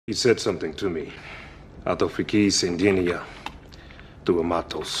He said something to me. Autofikis indinia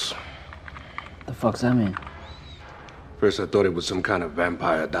tuamatos. The fuck's that mean? First I thought it was some kind of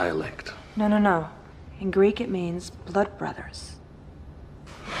vampire dialect. No. In Greek, it means blood brothers.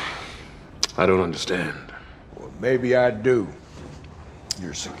 I don't understand. Well, maybe I do.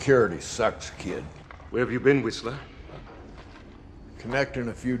 Your security sucks, kid. Where have you been, Whistler? Connecting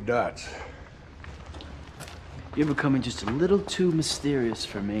a few dots. You're becoming just a little too mysterious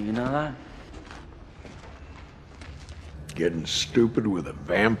for me, you know that? Getting stupid with a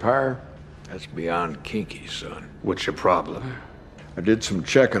vampire? That's beyond kinky, son. What's your problem? I did some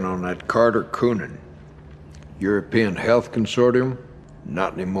checking on that Carter Coonan. European Health Consortium?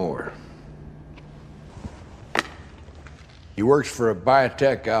 Not anymore. He works for a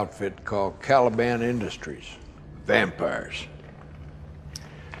biotech outfit called Caliban Industries. Vampires.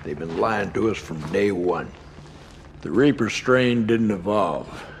 They've been lying to us from day one. The Reaper strain didn't evolve.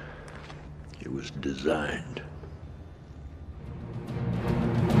 It was designed.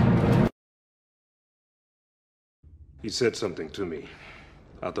 He said something to me.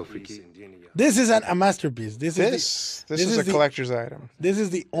 Autofikis indinia. This is a masterpiece. This is a collector's item. This is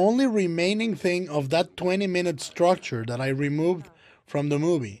the only remaining thing of that 20-minute structure that I removed from the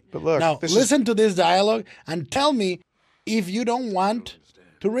movie. But look, now listen to this dialogue and tell me if you don't want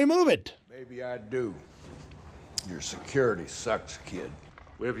to remove it. Maybe I do. Your security sucks, kid.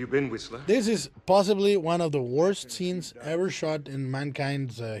 Where have you been, Whistler? This is possibly one of the worst scenes ever shot in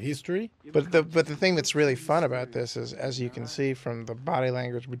mankind's history. But the thing that's really fun about this is, as you can see from the body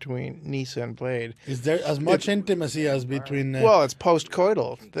language between Nisa and Blade, Is there as much intimacy as between? well, it's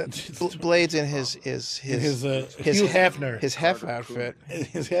post-coital. Blade's in his Hugh Hefner, his Hef outfit.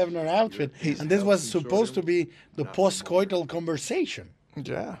 his Hefner outfit, and this was supposed to be the post-coital conversation.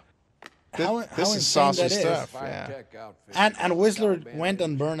 Yeah. How This is insane saucy that is. stuff. Yeah. And Whistler went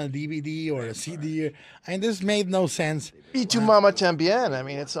and burned a DVD or a CD. And this made no sense. Y tu mama tambien. I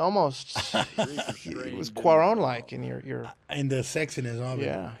mean, it's almost it was Cuarón-like in your In the sexiness of it.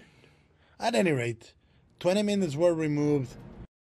 yeah. At any rate, 20 minutes were removed.